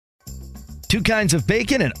2 kinds of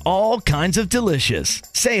bacon and all kinds of delicious.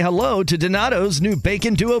 Say hello to Donato's new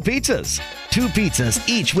Bacon Duo pizzas. 2 pizzas,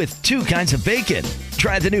 each with 2 kinds of bacon.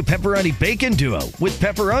 Try the new Pepperoni Bacon Duo with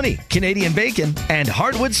pepperoni, Canadian bacon, and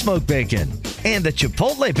hardwood smoked bacon. And the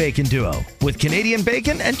Chipotle Bacon Duo with Canadian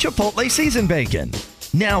bacon and Chipotle seasoned bacon.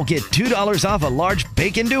 Now get $2 off a large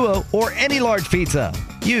Bacon Duo or any large pizza.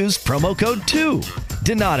 Use promo code 2.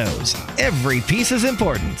 Donato's. Every piece is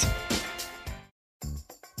important.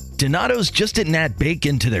 Donato's just didn't add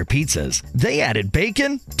bacon to their pizzas. They added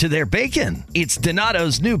bacon to their bacon. It's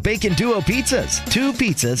Donato's new Bacon Duo pizzas. 2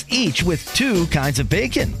 pizzas, each with 2 kinds of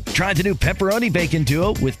bacon. Try the new Pepperoni Bacon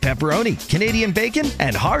Duo with pepperoni, Canadian bacon,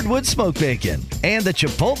 and hardwood smoked bacon. And the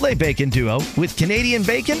Chipotle Bacon Duo with Canadian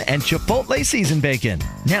bacon and Chipotle seasoned bacon.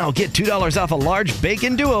 Now get $2 off a large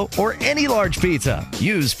Bacon Duo or any large pizza.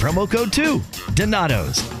 Use promo code 2.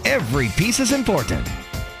 Donato's. Every piece is important.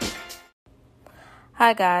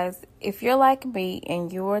 Hi guys, if you're like me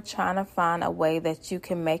and you are trying to find a way that you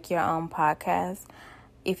can make your own podcast,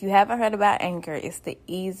 if you haven't heard about Anchor, it's the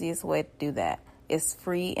easiest way to do that. It's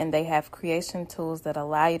free and they have creation tools that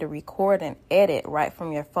allow you to record and edit right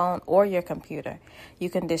from your phone or your computer. You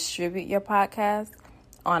can distribute your podcast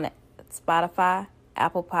on Spotify,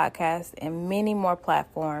 Apple Podcasts, and many more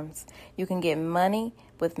platforms. You can get money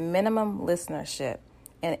with minimum listenership,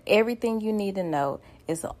 and everything you need to know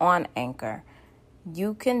is on Anchor.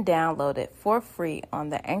 You can download it for free on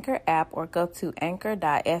the Anchor app or go to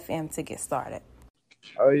anchor.fm to get started.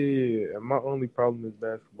 Oh, yeah. And my only problem is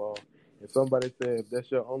basketball. If somebody said if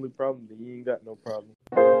that's your only problem, then you ain't got no problem.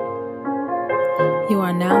 You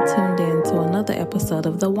are now tuned in to another episode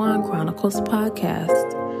of the Wine Chronicles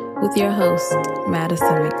podcast with your host,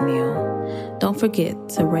 Madison McNeal. Don't forget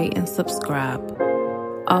to rate and subscribe.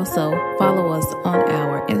 Also, follow us on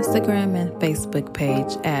our Instagram and Facebook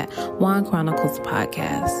page at Wine Chronicles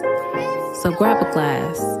Podcast. So grab a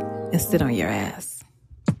glass and sit on your ass.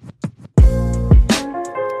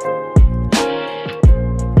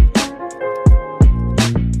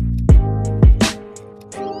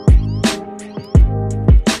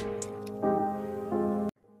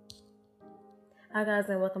 Hi guys,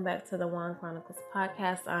 and welcome back to the Wine Chronicles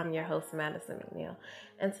Podcast. I'm your host, Madison McNeal.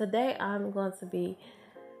 And today I'm going to be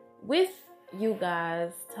with you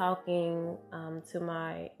guys talking to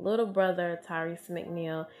my little brother, Tyrese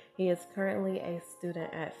McNeal. He is currently a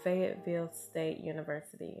student at Fayetteville State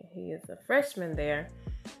University. He is a freshman there,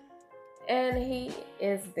 and he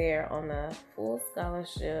is there on a full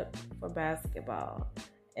scholarship for basketball.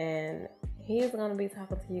 And he is going to be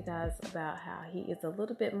talking to you guys about how he is a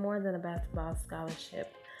little bit more than a basketball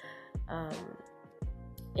scholarship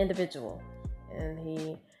individual. And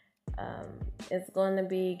he is going to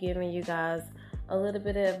be giving you guys a little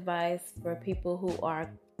bit of advice for people who are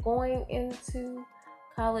going into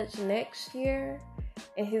college next year.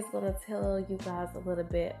 And he's going to tell you guys a little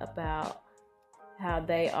bit about how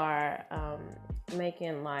they are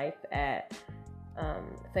making life at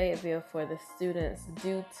Fayetteville for the students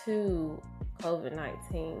due to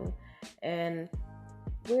COVID-19. And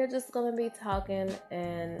we're just going to be talking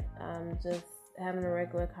and just having a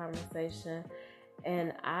regular conversation.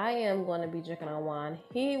 And I am going to be drinking on wine.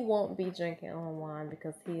 He won't be drinking on wine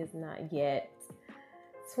because he is not yet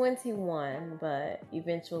 21, but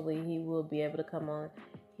eventually he will be able to come on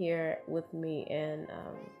here with me and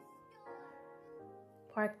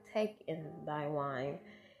partake in thy wine,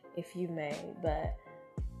 if you may. But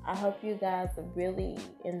I hope you guys really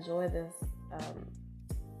enjoy this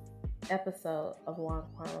episode of Wine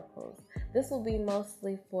Chronicles. This will be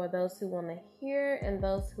mostly for those who want to hear and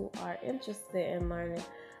those who are interested in learning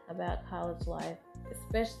about college life,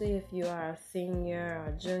 especially if you are a senior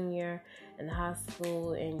or junior in high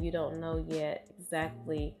school and you don't know yet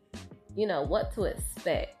exactly, what to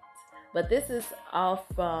expect. But this is all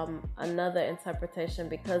from another interpretation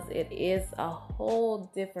because it is a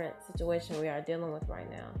whole different situation we are dealing with right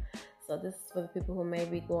now. So this is for the people who may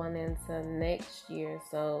be going into next year,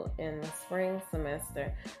 so in the spring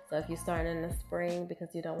semester. So if you start in the spring because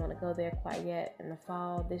you don't want to go there quite yet, in the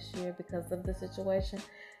fall this year because of the situation,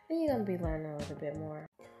 then you're going to be learning a little bit more.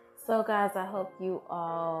 So guys, I hope you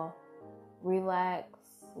all relax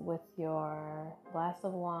with your glass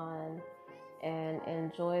of wine and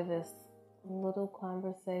enjoy this little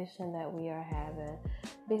conversation that we are having,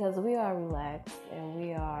 because we are relaxed and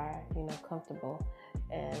we are, comfortable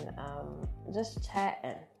and just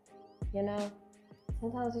chatting.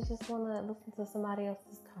 Sometimes you just want to listen to somebody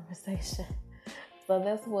else's conversation. So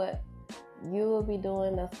that's what you will be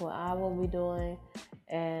doing. That's what I will be doing.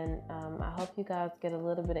 And I hope you guys get a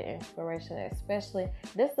little bit of inspiration, especially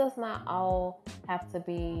this does not all have to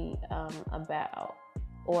be about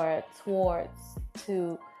or towards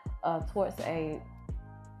a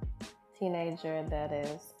teenager that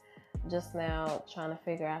is just now trying to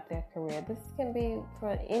figure out their career. This can be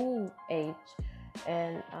for any age,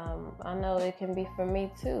 and I know it can be for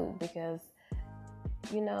me too, because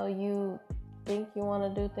you think you want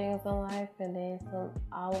to do things in life, and then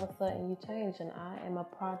all of a sudden you change, and I am a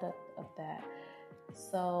product of that.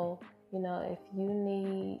 So if you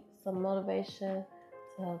need some motivation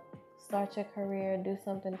to start your career, do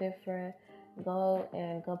something different,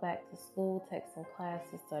 go back to school, take some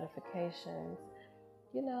classes, certifications,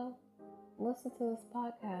 listen to this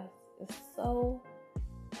podcast. It's so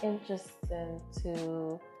interesting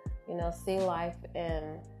to, see life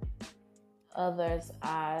in others'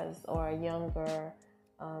 eyes, or a younger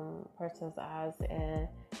person's eyes, and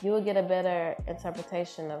you will get a better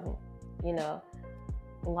interpretation of,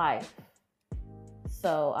 life.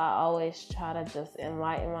 So I always try to just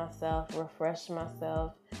enlighten myself, refresh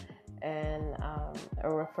myself, and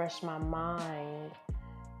refresh my mind,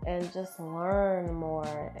 and just learn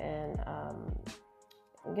more, and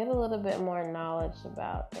get a little bit more knowledge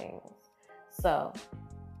about things. So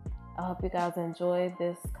I hope you guys enjoyed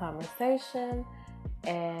this conversation,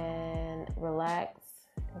 and relax,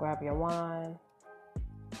 grab your wine,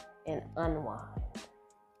 and unwind.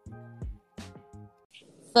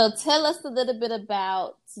 So tell us a little bit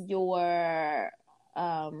about your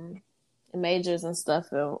majors and stuff,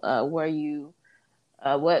 and where you,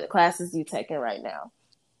 what classes you taking right now.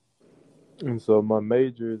 And so my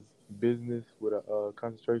major is business with a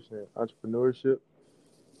concentration in entrepreneurship.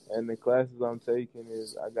 And the classes I'm taking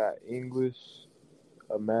is, I got English,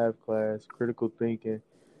 a math class, critical thinking,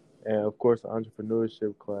 and of course an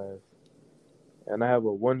entrepreneurship class. And I have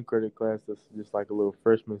a 1 credit class that's just like a little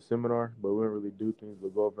freshman seminar, but we don't really do things. We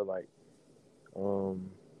go over like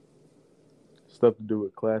stuff to do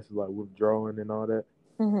with classes, like withdrawing and all that.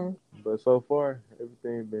 Mm-hmm. But so far,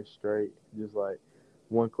 everything's been straight. Just like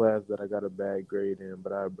 1 class that I got a bad grade in,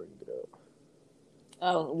 but I'll bring it up.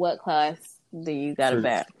 Oh, what class do you got a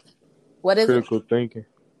bad? What is critical thinking?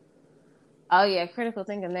 Oh yeah, critical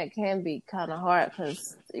thinking, that can be kind of hard,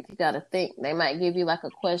 because if you got to think, they might give you like a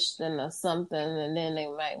question or something, and then they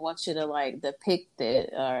might want you to like depict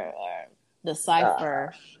it or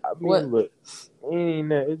decipher. I mean, look, it ain't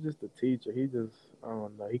that. It's just the teacher. He just, I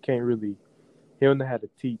don't know. He can't really. He don't know how to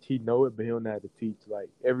teach. He know it, but he don't know how to teach. Like,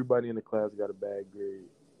 everybody in the class got a bad grade.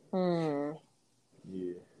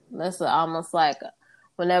 Yeah. That's almost like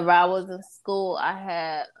whenever I was in school, I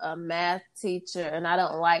had a math teacher, and I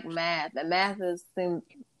don't like math. And math seems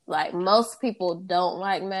like most people don't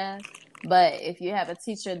like math. But if you have a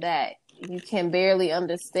teacher that you can barely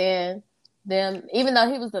understand them, even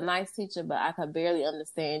though he was a nice teacher, but I could barely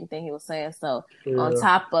understand anything he was saying. So on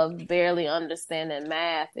top of barely understanding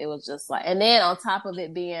math, it was just like, and then on top of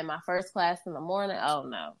it being my first class in the morning, oh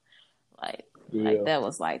no, like that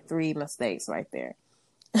was like 3 mistakes right there.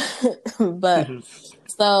 But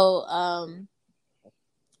so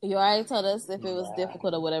you already told us if it was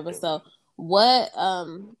difficult or whatever. So what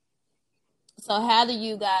so how do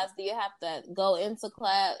you have to go into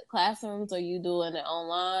classrooms, or you doing it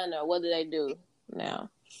online, or what do they do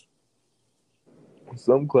now?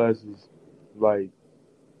 Some classes, like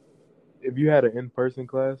if you had an in-person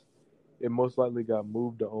class, it most likely got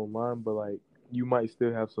moved to online, but like you might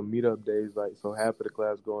still have some meetup days, like so half of the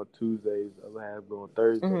class go on Tuesdays, the other half go on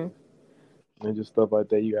Thursdays, and just stuff like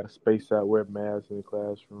that. You got to space out, wear masks in the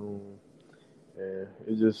classroom, and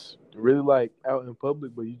it's just really like out in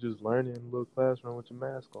public, but you just learning in a little classroom with your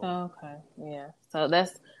mask on. Okay, yeah. So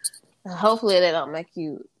that's, hopefully they don't make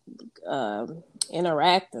you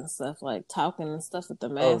interact and stuff, like talking and stuff with the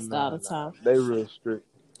mask all the time. They real strict.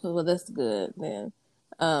 Well, that's good then.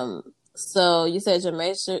 So you said your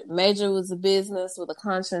major was a business with a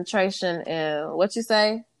concentration in what you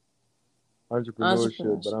say?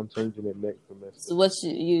 Entrepreneurship, but I'm changing it next semester. So what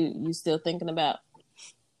you still thinking about?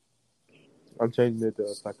 I'm changing it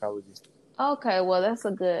to psychology. Okay, well that's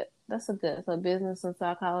a good. So business and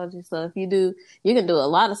psychology. So if you can do a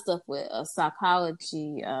lot of stuff with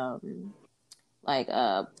psychology.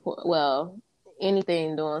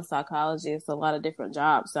 Anything doing psychology. It's a lot of different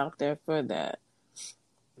jobs out there for that.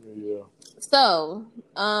 Yeah. So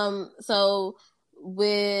so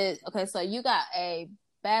you got a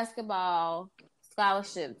basketball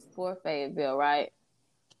scholarship for Fayetteville, right?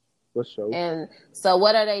 For sure. And so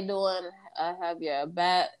what are they doing? Have your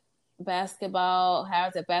basketball,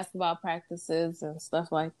 how's it basketball practices and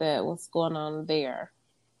stuff like that? What's going on there?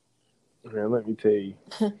 Man, let me tell you.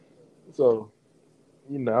 So,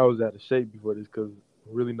 I was out of shape before this because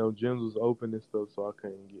really no gyms was open and stuff, so I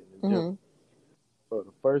couldn't get in the gym. So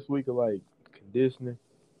the first week of like conditioning,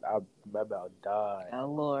 I about died. Oh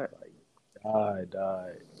Lord. Like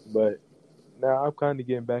died. But now I'm kind of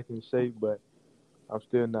getting back in shape, but I'm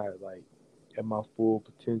still not like at my full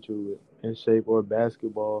potential in shape or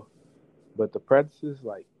basketball. But the practices,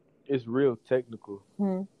 like, it's real technical.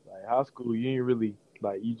 Hmm. Like high school, you ain't really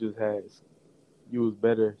like you was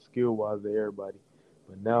better skill wise than everybody.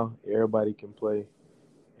 But now everybody can play,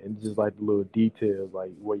 and just like the little details,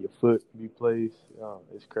 like where your foot be placed,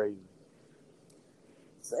 it's crazy.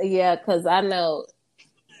 So, yeah, because I know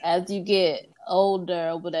as you get older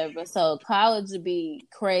or whatever, so college would be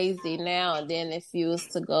crazy now, and then if you was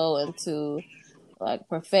to go into like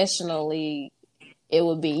professionally, it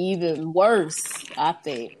would be even worse, I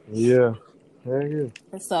think. Yeah, yeah.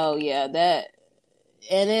 So yeah, that,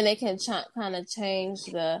 and then it can kind of change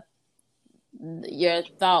your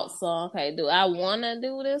thoughts on, okay, do I want to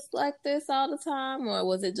do this like this all the time, or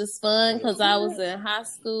was it just fun because I was in high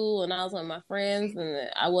school and I was with my friends and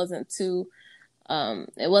I wasn't too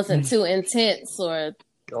it wasn't too intense, or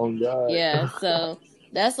Oh yeah. God, So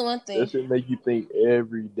that's the one that thing. should make you think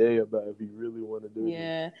every day about if you really want to do this.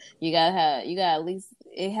 Yeah, you got at least,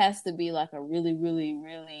 it has to be like a really really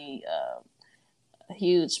really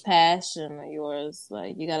huge passion of yours.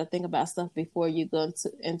 Like you got to think about stuff before you go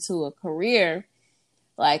into a career.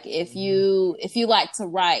 Like if you like to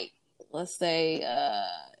write, let's say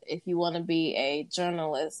if you want to be a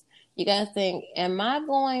journalist, you got to think, am I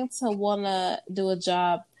going to want to do a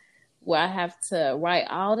job where I have to write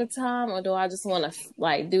all the time, or do I just want to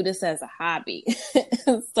like do this as a hobby?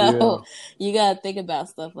 Yeah, So you got to think about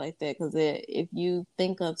stuff like that, because if you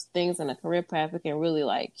think of things in a career path, it can really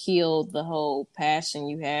like kill the whole passion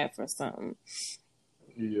you had for something.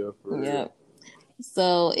 yeah, for real. Yeah.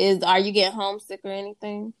 So are you getting homesick or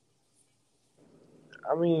anything?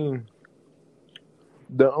 I mean,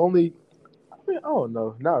 the only, I don't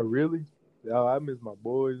know, not really. I miss my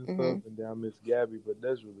boys and stuff, Mm-hmm. and then I miss Gabby, but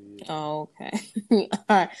that's really it. Oh, okay. All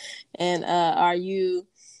right. And are you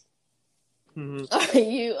Mhm.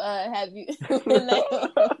 have you been able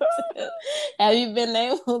to, have you been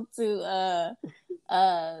able to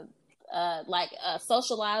uh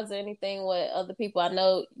socialize or anything with other people? I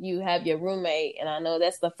know you have your roommate, and I know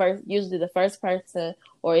that's usually the first person,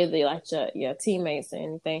 or either like your teammates or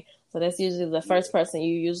anything. So that's usually the first person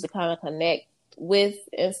you usually kind of connect with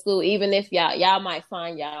in school, even if y'all might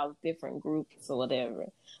find y'all different groups or whatever.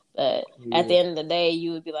 But at the Yeah, end of the day,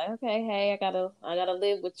 you would be like, okay, hey, I gotta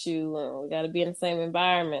live with you, and we gotta be in the same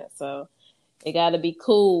environment, so it gotta be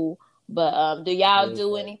cool. But do y'all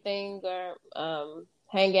do exactly. anything, or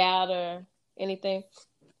hang out or anything?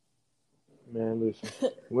 Man, listen,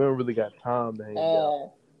 we don't really got time to hang out. Uh,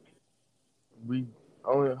 We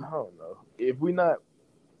only, I don't know. If we not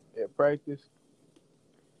at practice,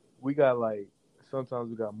 we got like sometimes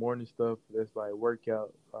we got morning stuff that's like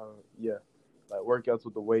workout. Yeah, like workouts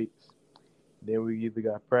with the weights. Then we either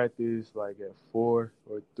got practice like at 4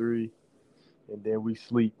 or 3, and then we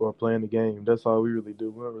sleep or playing the game. That's all we really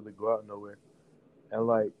do. We don't really go out nowhere. And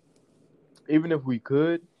like even if we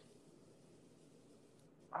could,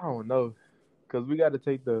 I don't know, cause we got to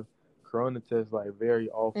take the corona test like very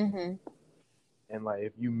often. mm-hmm. And like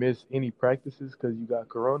if you miss any practices because you got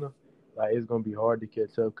corona, like it's gonna be hard to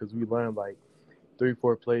catch up because we learn like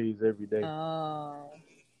 3-4 plays every day. Oh,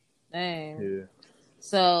 dang. Yeah,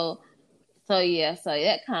 So, yeah, so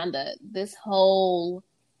that kind of, this whole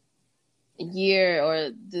year,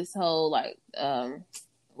 or this whole like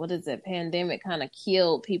what is it, pandemic, kind of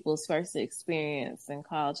killed people's first experience in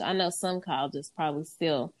college. I know some colleges probably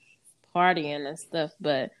still partying and stuff,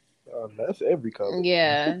 but that's every college.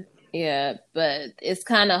 yeah, yeah, but it's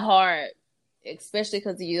kind of hard, especially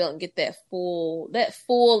because you don't get that full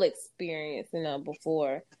experience,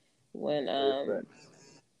 before when Exactly.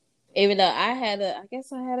 even though I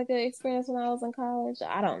guess I had a good experience when I was in college.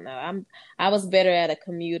 I don't know. I was better at a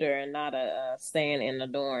commuter and not staying in the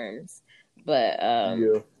dorms. But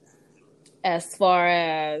Yeah, as far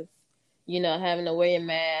as having to wear your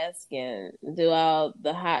mask and do all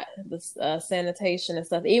the sanitation and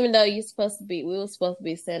stuff, even though we were supposed to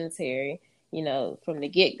be sanitary, from the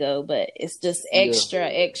get go, but it's just yeah, extra,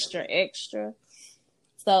 extra, extra.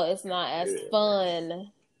 So it's not as yeah.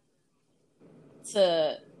 fun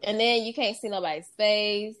and then you can't see nobody's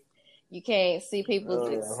face. You can't see people's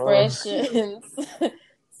Huh. expressions.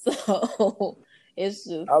 So it's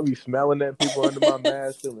just, I'll be smelling at people under my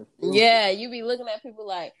mask, feeling stupid. yeah, you be looking at people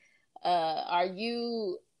like, can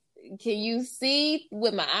you see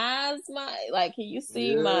with my eyes? Can you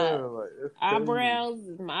see my Yeah, like it's crazy. eyebrows?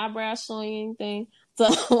 Is my eyebrows showing you anything?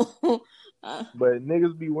 So, But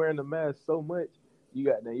niggas be wearing the mask so much,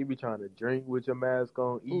 you be trying to drink with your mask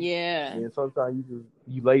on, eat. Yeah. And then sometimes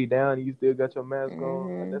you lay down and you still got your mask on.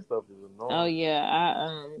 Like, Mm-hmm. that stuff is Oh annoying.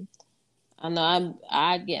 yeah. I know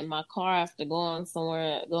I get in my car after going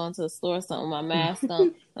somewhere, going to the store or something with my mask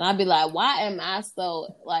on, and I'd be like, why am I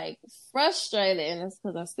so like frustrated? And it's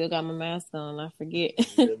because I still got my mask on and I forget.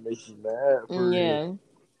 That makes you mad for real.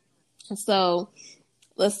 Yeah. So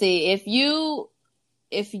let's see. If you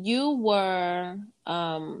were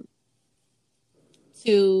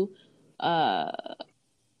to uh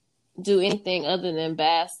do anything other than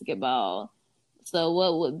basketball, so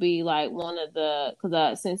what would be like one of the,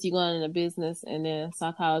 because since you're going into business and then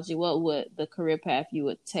psychology, what would the career path you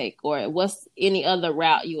would take, or what's any other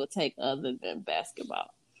route you would take other than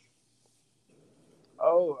basketball?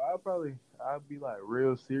 Oh, I'd be like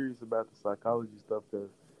real serious about the psychology stuff because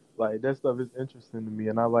like that stuff is interesting to me,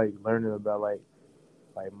 and I like learning about like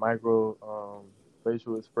micro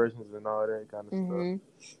facial expressions and all that kind of stuff.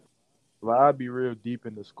 Mm-hmm. Like I'd be real deep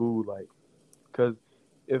into school, like, cause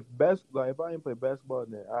if I didn't play basketball,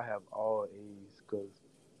 then I have all A's. Cause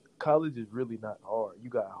college is really not hard. You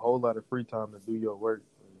got a whole lot of free time to do your work.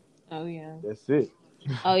 Oh yeah. That's it.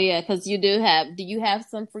 Oh yeah, because do you have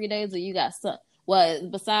some free days, or you got some? Well,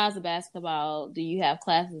 besides the basketball, do you have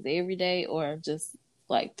classes every day or just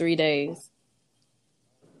like 3 days?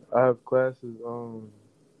 I have classes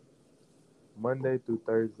Monday through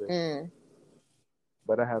Thursday, Mm.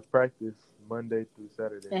 but I have practice Monday through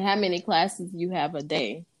Saturday. And how many classes you have a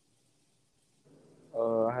day?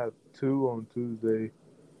 I have 2 on Tuesday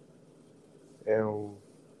and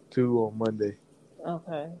 2 on Monday.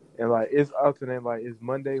 Okay. And like it's alternate, like it's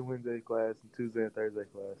Monday, Wednesday class, and Tuesday and Thursday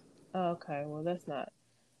class. Okay. Well, that's not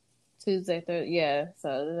Tuesday, Thursday. Yeah. So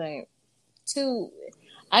it ain't too.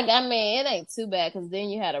 I mean, it ain't too bad because then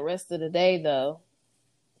you had the rest of the day though,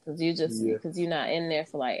 Yeah. because you're not in there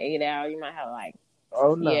for like 8 hours. You might have like,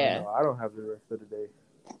 Oh no, yeah. no, I don't have the rest of the day.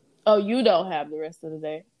 Oh, you don't have the rest of the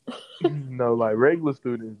day. No, like regular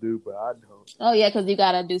students do, but I don't. Oh yeah, because you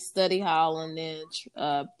gotta do study hall and then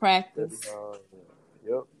practice.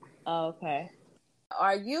 Yep. Okay.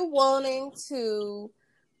 Are you wanting to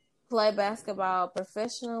play basketball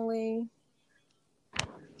professionally?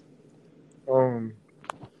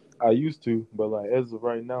 I used to, but like as of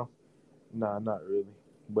right now, nah, not really.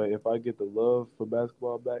 But if I get the love for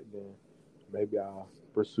basketball back, then maybe I'll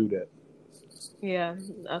pursue that. Yeah.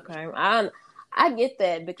 Okay. I get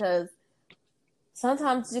that because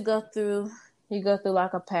sometimes you go through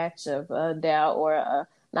like a patch of doubt or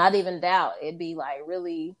not even doubt. It'd be like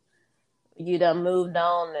really you done moved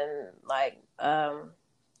on and like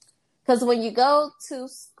because when you go to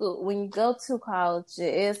school, when you go to college,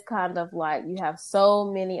 it is kind of like you have so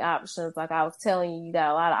many options. Like I was telling you, you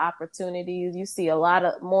got a lot of opportunities. You see a lot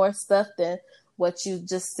of more stuff than what you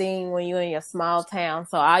just seen when you're in your small town.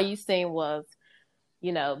 So all you seen was,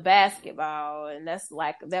 basketball, and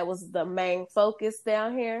that was the main focus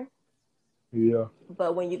down here. Yeah.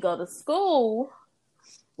 But when you go to school,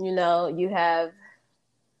 you have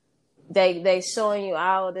they showing you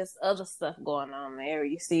all this other stuff going on there.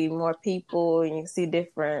 You see more people and you see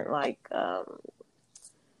different like I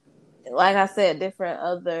said, different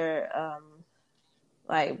other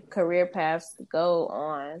like career paths to go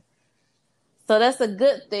on. So that's a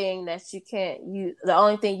good thing that the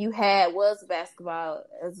only thing you had was basketball.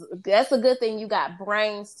 That's a good thing you got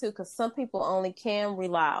brains too, because some people only can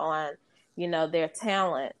rely on, their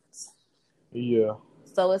talents. Yeah.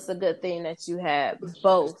 So it's a good thing that you have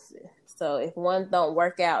both. So if one don't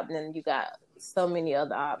work out, then you got so many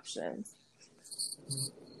other options.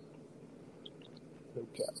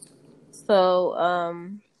 Okay. So,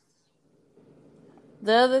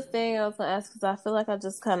 the other thing I was going to ask, because I feel like I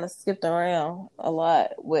just kind of skipped around a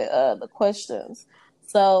lot with the questions.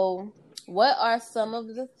 So, what are some of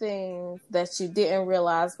the things that you didn't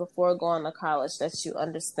realize before going to college that you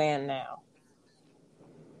understand now?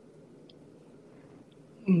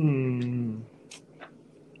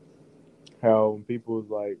 How people was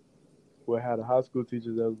like, how the high school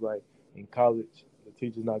teachers that was like in college, the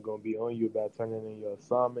teacher's not gonna be on you about turning in your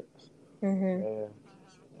assignments, Mm-hmm. and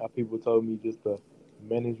how people told me just to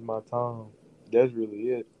manage my time. That's really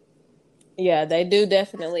it. Yeah, they do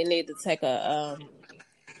definitely need to take have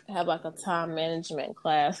like a time management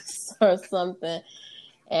class or something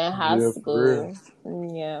in high Yeah, for school.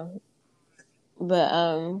 Yeah. But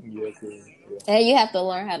real. Yeah, yeah. and you have to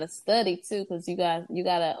learn how to study too, because you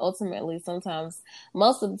gotta ultimately sometimes,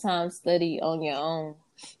 most of the time, study on your own.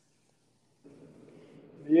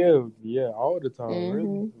 Yeah, all the time, really.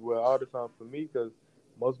 Mm-hmm. Well, all the time for me, because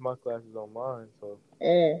most of my classes online, so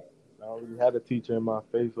Mm. I already had a teacher in my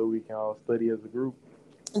face, so we can all study as a group.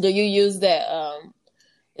 Do you use that?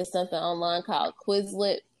 It's something online called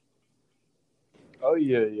Quizlet. Oh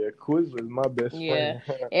yeah. Quizlet is my best Yeah,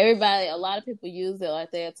 friend. a lot of people use it.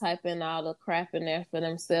 Like they'll type in all the crap in there for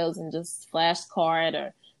themselves and just flashcard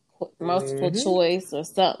or multiple Mm-hmm. choice or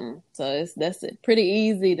something. So that's it. Pretty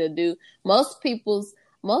easy to do. Most of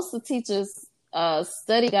the teachers'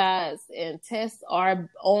 study guides and tests are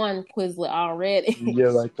on Quizlet already. Yeah,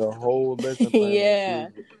 like the whole lesson plan on Yeah.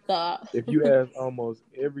 Quizlet. So, If you ask almost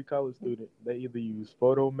every college student, they either use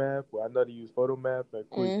photo math, or I know they use photo math and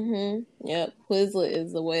Quizlet. Yep. Quizlet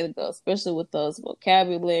is the way to go, especially with those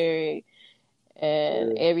vocabulary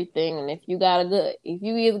and Yeah. everything. And if you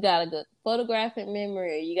either got a good photographic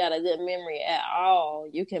memory or you got a good memory at all,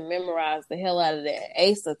 you can memorize the hell out of that,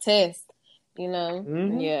 ace a test.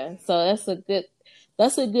 Mm-hmm. Yeah. So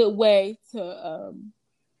that's a good way to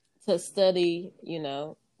study.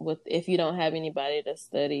 With if you don't have anybody to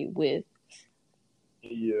study with.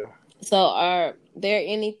 Yeah. So, are there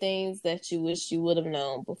any things that you wish you would have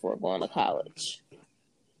known before going to college?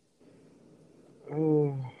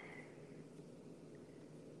 Oh,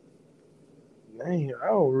 dang, I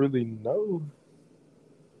don't really know.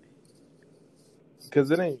 Because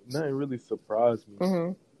it ain't nothing really surprised me.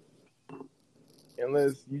 Mm-hmm.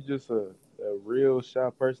 Unless you just a real shy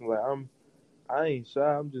person. Like, I ain't shy.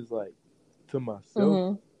 I'm just like to myself,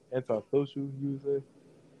 Mm-hmm. antisocial, you say.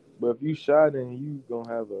 But if you shy, then you gonna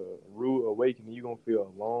have a rude awakening. You gonna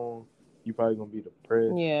feel alone. You probably gonna be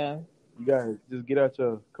depressed. Yeah. You gotta just get out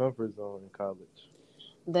your comfort zone in college.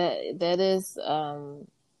 That is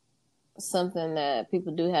something that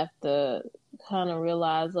people do have to kind of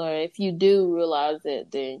realize, or if you do realize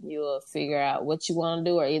it, then you will figure out what you want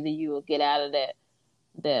to do, or either you will get out of that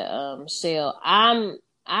shell. I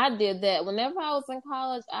did that whenever I was in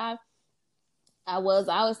college. I always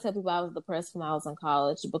tell people I was depressed when I was in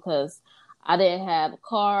college because I didn't have a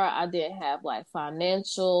car. I didn't have like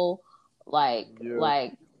financial, Yeah.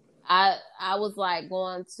 like I was like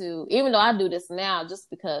going to, even though I do this now just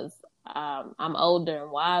because I'm older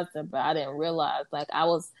and wiser, but I didn't realize like I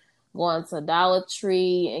was going to Dollar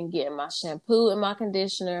Tree and getting my shampoo and my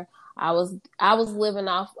conditioner. I was living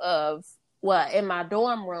off of in my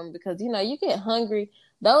dorm room because you get hungry.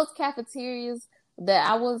 Those cafeterias that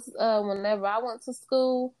I was whenever I went to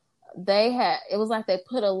school, it was like they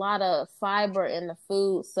put a lot of fiber in the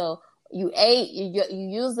food, so you ate, you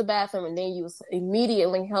used the bathroom, and then you was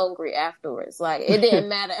immediately hungry afterwards. Like it didn't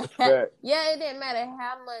matter. It didn't matter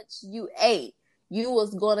how much you ate, you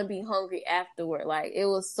was gonna be hungry afterward. Like it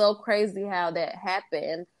was so crazy how that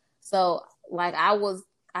happened. So like I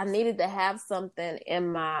needed to have something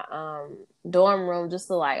in my dorm room, just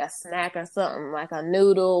to like a snack or something, like a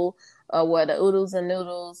noodle or the oodles and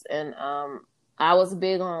noodles. And I was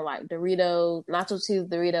big on like Doritos, nacho cheese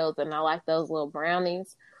Doritos, and I like those little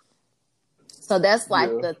brownies. So that's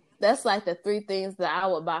like the three things that I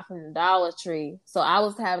would buy from the Dollar Tree. So I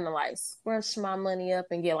was having to like scrunch my money up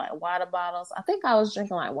and get like water bottles. I think I was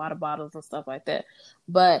drinking like water bottles and stuff like that.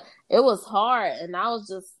 But it was hard, and I was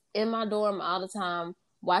just in my dorm all the time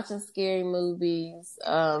watching scary movies.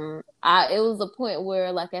 It was a point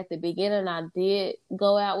where like at the beginning I did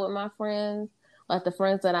go out with my friends, like the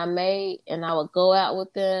friends that I made, and I would go out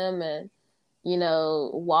with them and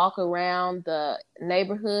walk around the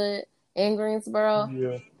neighborhood in Greensboro.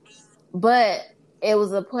 Yeah. But it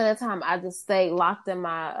was a point in time I just stayed locked in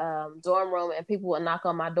my dorm room, and people would knock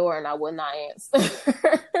on my door and I would not answer.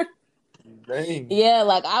 Dang. Yeah,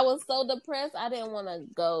 like I was so depressed. I didn't want to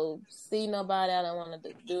go see nobody. I didn't want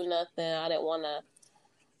to do nothing. I didn't want to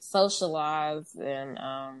socialize. And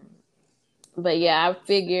but yeah, I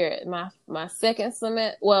figured my second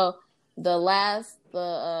semester,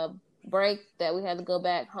 the break that we had to go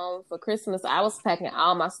back home for Christmas, I was packing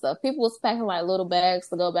all my stuff. People was packing like little bags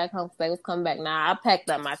to go back home because they was coming back. Now I packed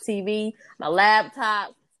up my TV, my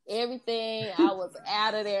laptop, everything. I was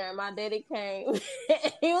out of there, and my daddy came.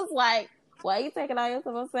 He was like, "Why are you taking all your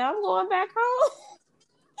stuff?" I said, "I'm going back home."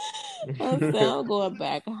 I said, "I'm going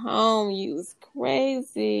back home." You was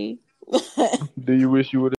crazy. Do you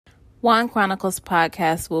wish you would? Wine Chronicles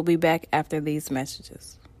podcast will be back after these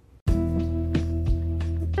messages.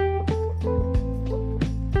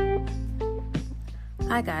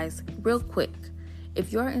 Hi guys, real quick.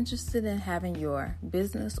 If you're interested in having your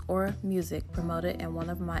business or music promoted in one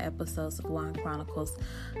of my episodes of Wine Chronicles,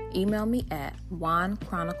 email me at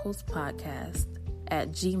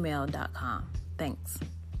winechroniclespodcast@gmail.com. Thanks.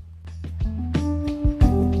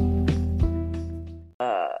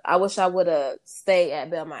 I wish I would have stayed at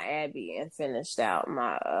Belmont Abbey and finished out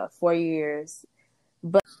my 4 years.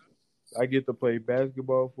 But I get to play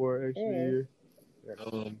basketball for an extra year.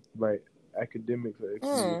 Like academics for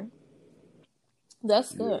extra year.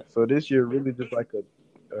 That's Yeah. good. So this year really just like a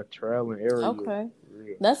trial and error year. Okay.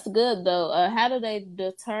 Real. That's good though. How do they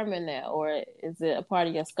determine that, or is it a part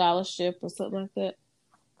of your scholarship or something like that?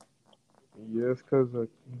 Yeah, it's because of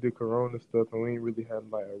the corona stuff, and we ain't really had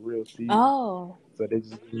like a real season. Oh, So they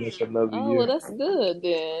just give us another oh, well, year. that's good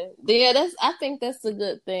then. Yeah, I think that's a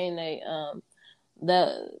good thing.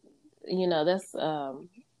 That that's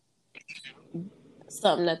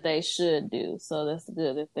something that they should do. So that's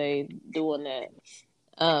good that they doing that.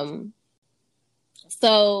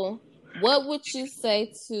 So what would you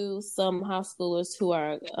say to some high schoolers who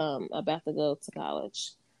are about to go to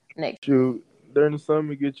college next? Shoot, during the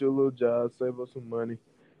summer, get you a little job, save up some money.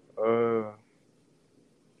 Uh,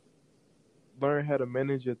 Learn how to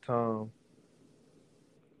manage your time,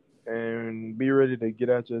 and be ready to get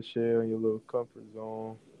out your shell and your little comfort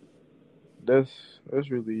zone. That's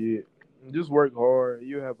really it. Just work hard.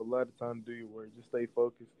 You have a lot of time to do your work. Just stay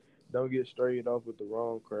focused. Don't get strayed off with the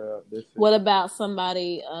wrong crowd. That's it. What about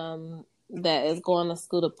somebody that is going to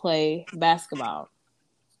school to play basketball?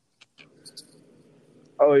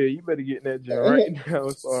 Oh yeah, you better get in that gym right now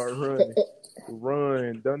and start running.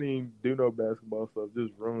 Run. Don't even do no basketball stuff.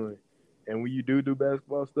 Just run. And when you do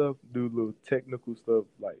basketball stuff, do little technical stuff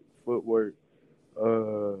like footwork.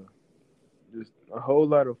 Just a whole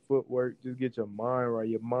lot of footwork. Just get your mind right,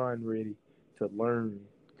 your mind ready to learn,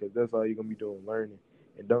 because that's all you're gonna be doing, learning.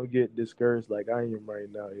 And don't get discouraged like I am right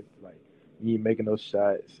now. If like you ain't making no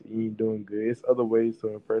shots, you ain't doing good. It's other ways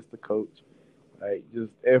to impress the coach. Like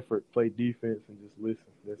just effort, play defense, and just listen.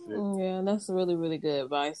 That's it. Yeah, that's really, really good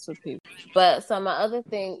advice for people. But so my other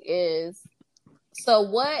thing is, so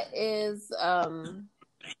what is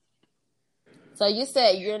so you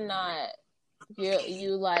said you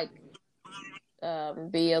like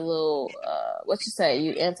be a little what you say,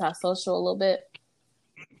 you antisocial a little bit.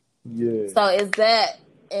 Yeah. So is that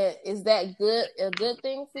a good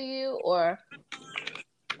thing for you, or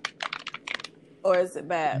is it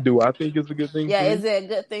bad? Do I think it's a good thing? Yeah, for is you? it a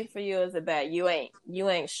good thing for you, or is it bad? You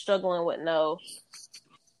ain't struggling with no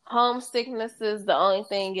homesicknesses. The only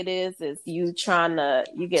thing it is you getting a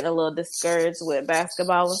little discouraged with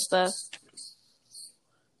basketball and stuff.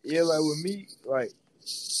 Yeah, like with me, like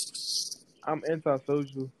I'm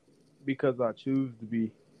antisocial because I choose to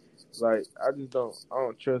be. Like I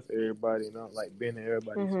don't trust everybody, and I don't like being in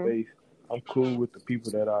everybody's space. I'm cool with the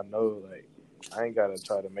people that I know. Like I ain't gotta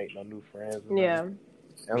try to make no new friends. Yeah.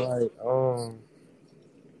 And like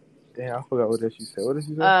damn, I forgot what else you said. What did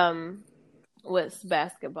you say? With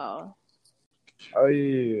basketball. Oh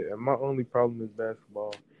yeah. And my only problem is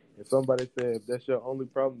basketball. And somebody said if that's your only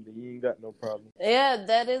problem, then you ain't got no problem. Yeah,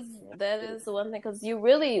 that is one thing, because you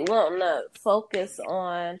really want to focus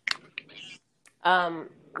on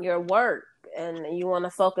your work, and you want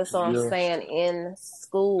to focus on staying in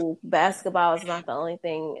school. Basketball is not the only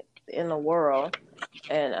thing in the world,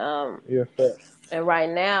 and and right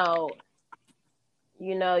now,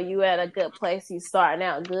 you at a good place. You starting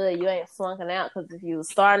out good. You ain't flunking out, because if you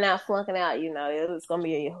starting out flunking out, it's gonna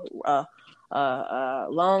be a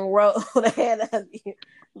long road ahead of you.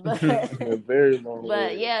 But a very long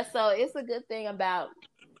road. Yeah, so it's a good thing about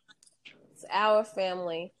our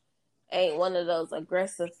family. Ain't one of those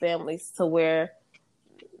aggressive families to where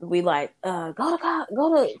we like go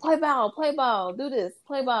to play ball, do this,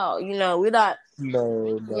 play ball. We're not.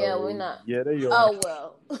 No. Yeah, we're not. Yeah, they are. Oh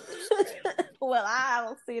well. Well, I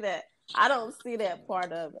don't see that. I don't see that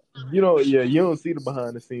part of it. You don't see the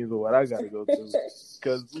behind the scenes of what I gotta go through.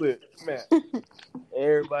 Cause look, man,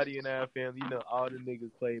 everybody in our family, all the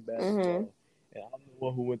niggas play basketball. And I'm the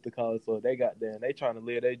one who went to college, so they trying to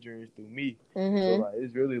live their dreams through me. So like,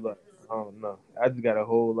 it's really like, I don't know. I just got a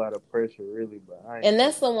whole lot of pressure, really, but and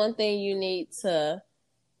that's the one thing you need to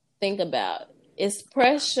think about. It's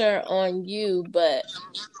pressure on you, but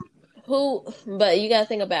you gotta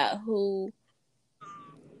think about who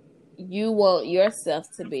you want yourself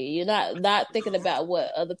to be. You're not thinking about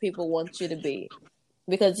what other people want you to be,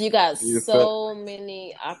 because you got so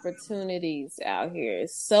many opportunities out here.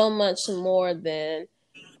 It's so much more than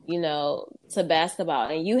to basketball,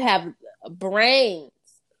 and you have brains.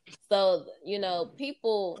 So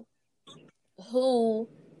people who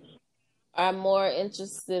are more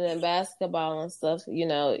interested in basketball and stuff,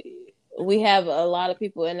 we have a lot of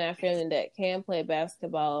people in our family that can play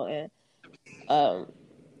basketball, and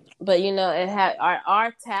but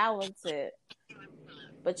are talented,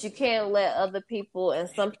 but you can't let other people, and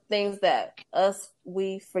some things that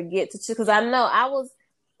we forget to choose. Because I know I was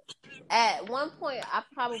at one point, I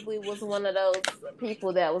probably was one of those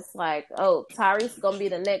people that was like, oh, Tyrese gonna be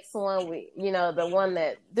the next one, the one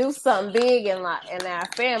that do something big in our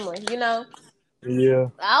family, Yeah.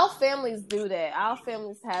 Our families do that. Our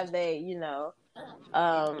families have Yeah, I know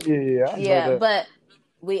yeah, that. but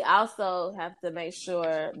we also have to make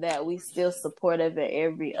sure that we still supportive in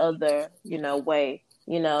every other, way.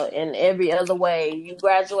 In every other way, you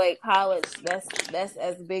graduate college. That's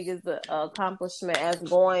as big as the accomplishment as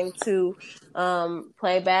going to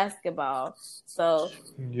play basketball. So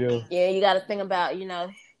Yeah. yeah, you got to think about,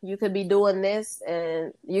 you could be doing this,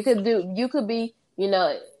 and you could be,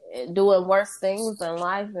 doing worse things in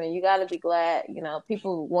life, and you got to be glad.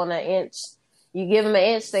 People want an inch. You give them an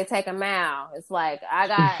inch, they take a mile. It's like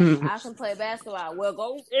I can play basketball. Well,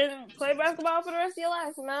 go and play basketball for the rest of your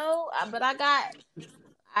life. No, but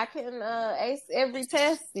I can ace every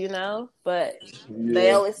test, but they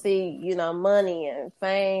Yeah. only see, money and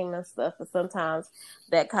fame and stuff. And sometimes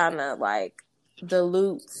that kind of like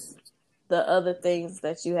dilutes the other things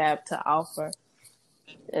that you have to offer.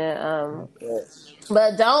 And, Okay.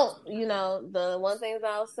 but don't, the one thing that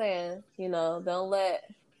I was saying, don't let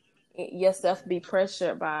yourself be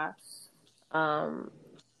pressured by,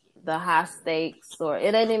 the high stakes, or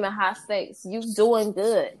it ain't even high stakes. You doing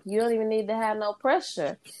good. You don't even need to have no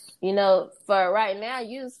pressure. For right now,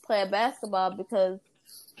 you just play basketball because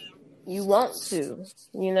you want to,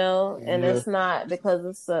 and Yeah. it's not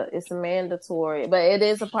because it's mandatory, but it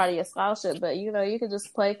is a part of your scholarship. But you can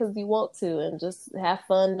just play because you want to, and just have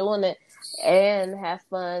fun doing it, and have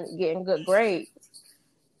fun getting good grades.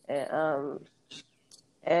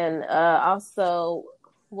 And also,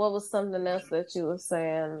 what was something else that you were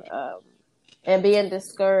saying? And being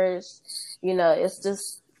discouraged, it's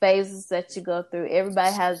just phases that you go through.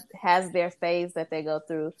 Everybody has their phase that they go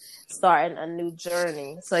through, starting a new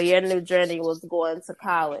journey. So your new journey was going to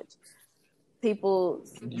college.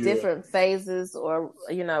 People's Yeah. different phases, or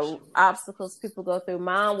obstacles people go through.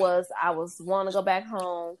 Mine was, I was wanting to go back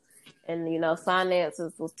home, and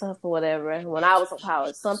finances was tough or whatever when I was in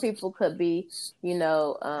college. Some people could be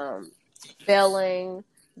failing.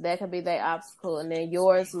 That could be their obstacle, and then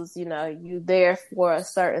yours was you there for a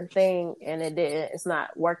certain thing, and it's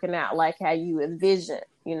not working out like how you envisioned.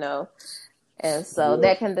 And so Yeah.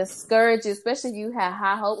 that can discourage you, especially if you have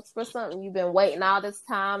high hopes for something. You've been waiting all this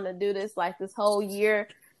time to do this, like this whole year,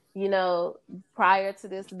 prior to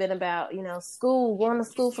this, been about, school, going to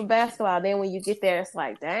school for basketball. Then when you get there, it's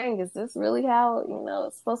like, dang, is this really how,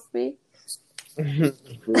 it's supposed to be?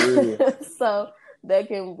 For real. So that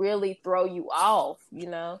can really throw you off,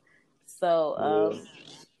 So Yeah.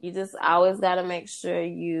 you just always got to make sure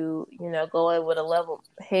you go in with a level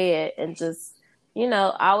head, and just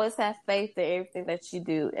always have faith in everything that you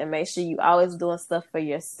do, and make sure you always doing stuff for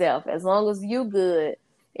yourself. As long as you good,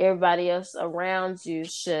 everybody else around you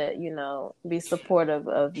should be supportive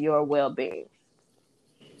of your well-being.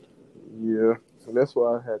 Yeah. And that's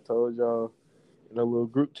why I had told y'all in a little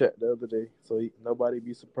group chat the other day, so nobody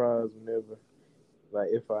be surprised whenever, like,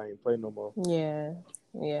 if I ain't play no more Yeah.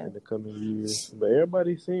 in the coming years. But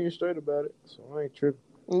everybody seems straight about it, so I ain't tripping.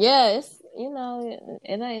 Yeah, it's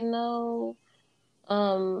it ain't no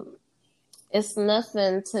it's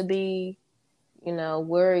nothing to be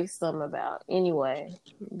worrisome about anyway.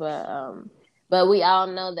 But we all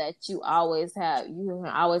know that you can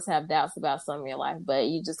always have doubts about something in your life, but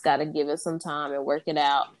you just got to give it some time and work it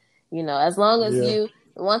out. As long as Yeah.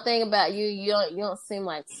 one thing about you don't seem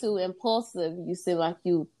like too impulsive. You seem like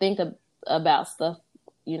you think about stuff,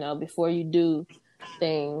 before you do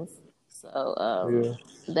things. So Yeah.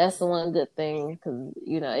 that's the one good thing, because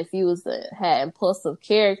if you had impulsive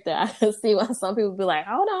character, I can see why some people be like,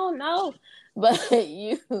 hold on, no, but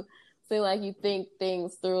you seem like you think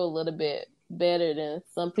things through a little bit better than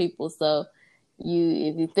some people. So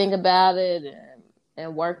if you think about it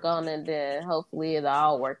and work on it, then hopefully it'll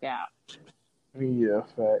all work out. Yeah,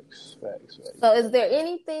 facts. So is there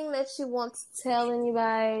anything that you want to tell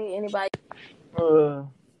anybody? Uh,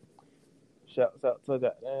 Shouts out to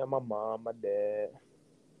goddamn my mom, my dad,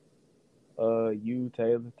 you,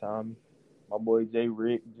 Taylor, Tommy, my boy Jay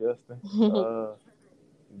Rick, Justin,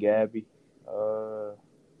 Gabby,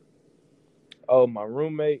 my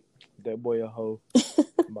roommate, that boy a hoe.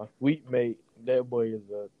 My sweet mate, that boy is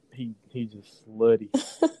he just slutty.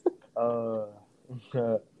 Uh,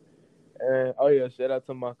 and shout out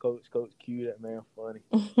to my coach, Coach Q. That man funny.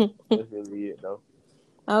 That's really it though.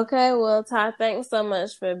 Okay, well, Ty, thanks so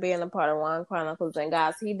much for being a part of Wine Chronicles. And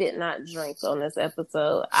guys, he did not drink on this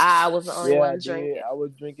episode. I was the only Yeah, one I did. drinking. I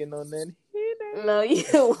was drinking on that. No,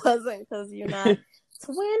 you wasn't, because you're not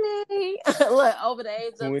 20. Look, over the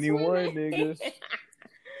age of 21, 20. nigga.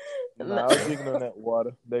 No. Nah, I was drinking on that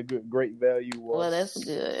water. That good, great value water. Well, that's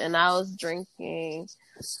good. And I was drinking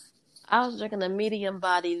a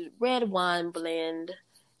medium-bodied red wine blend.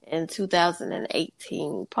 in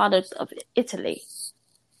 2018, product of Italy.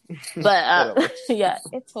 But yeah,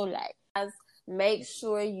 Italy. Guys, make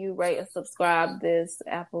sure you rate and subscribe this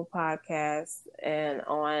Apple Podcast and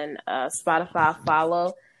on Spotify.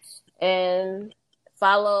 Follow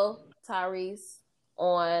Tyrese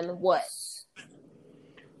on what?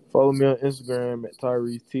 Follow me on Instagram at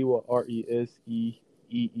Tyrese,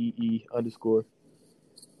 TYRESEEEE_.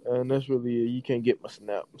 And that's really it. You can't get my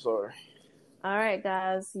Snap. I'm sorry. All right,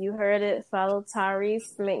 guys. You heard it. Follow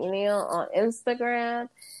Tyrese McNeal on Instagram.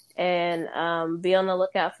 And be on the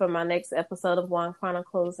lookout for my next episode of Wine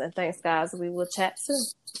Chronicles. And thanks, guys. We will chat soon.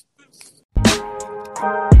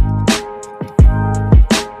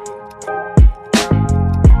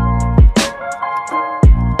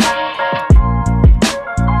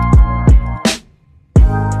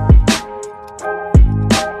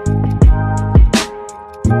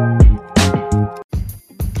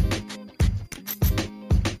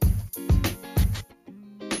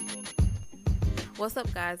 What's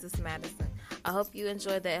up, guys? It's Madison. I hope you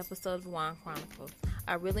enjoyed the episode of Wine Chronicles.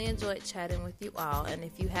 I really enjoyed chatting with you all, and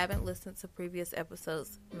if you haven't listened to previous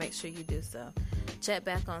episodes, make sure you do so. Check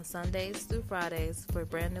back on Sundays through Fridays for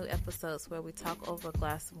brand new episodes where we talk over a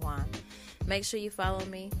glass of wine. Make sure you follow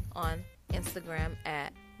me on Instagram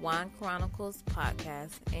at Wine Chronicles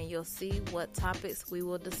Podcast, and you'll see what topics we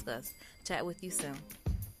will discuss. Chat with you soon.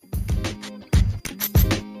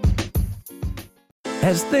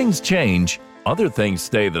 As things change, other things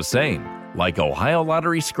stay the same, like Ohio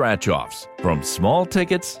Lottery scratch-offs. From small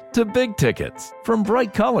tickets to big tickets, from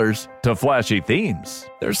bright colors to flashy themes.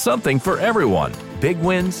 There's something for everyone. Big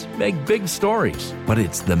wins make big stories, but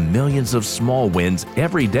it's the millions of small wins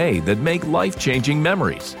every day that make life-changing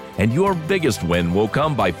memories. And your biggest win will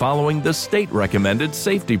come by following the state-recommended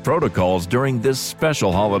safety protocols during this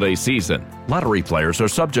special holiday season. Lottery players are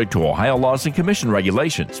subject to Ohio laws and commission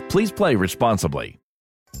regulations. Please play responsibly.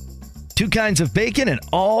 2 kinds of bacon and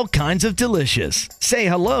all kinds of delicious. Say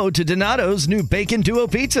hello to Donato's new Bacon Duo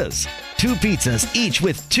pizzas. 2 pizzas, each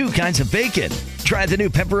with 2 kinds of bacon. Try the new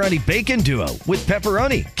Pepperoni Bacon Duo with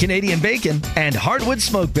pepperoni, Canadian bacon, and hardwood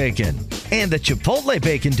smoked bacon. And the Chipotle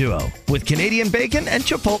Bacon Duo with Canadian bacon and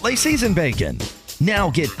Chipotle seasoned bacon.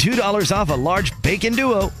 Now get $2 off a large Bacon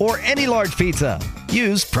Duo or any large pizza.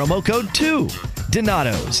 Use promo code 2.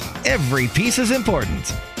 Donato's. Every piece is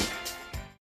important.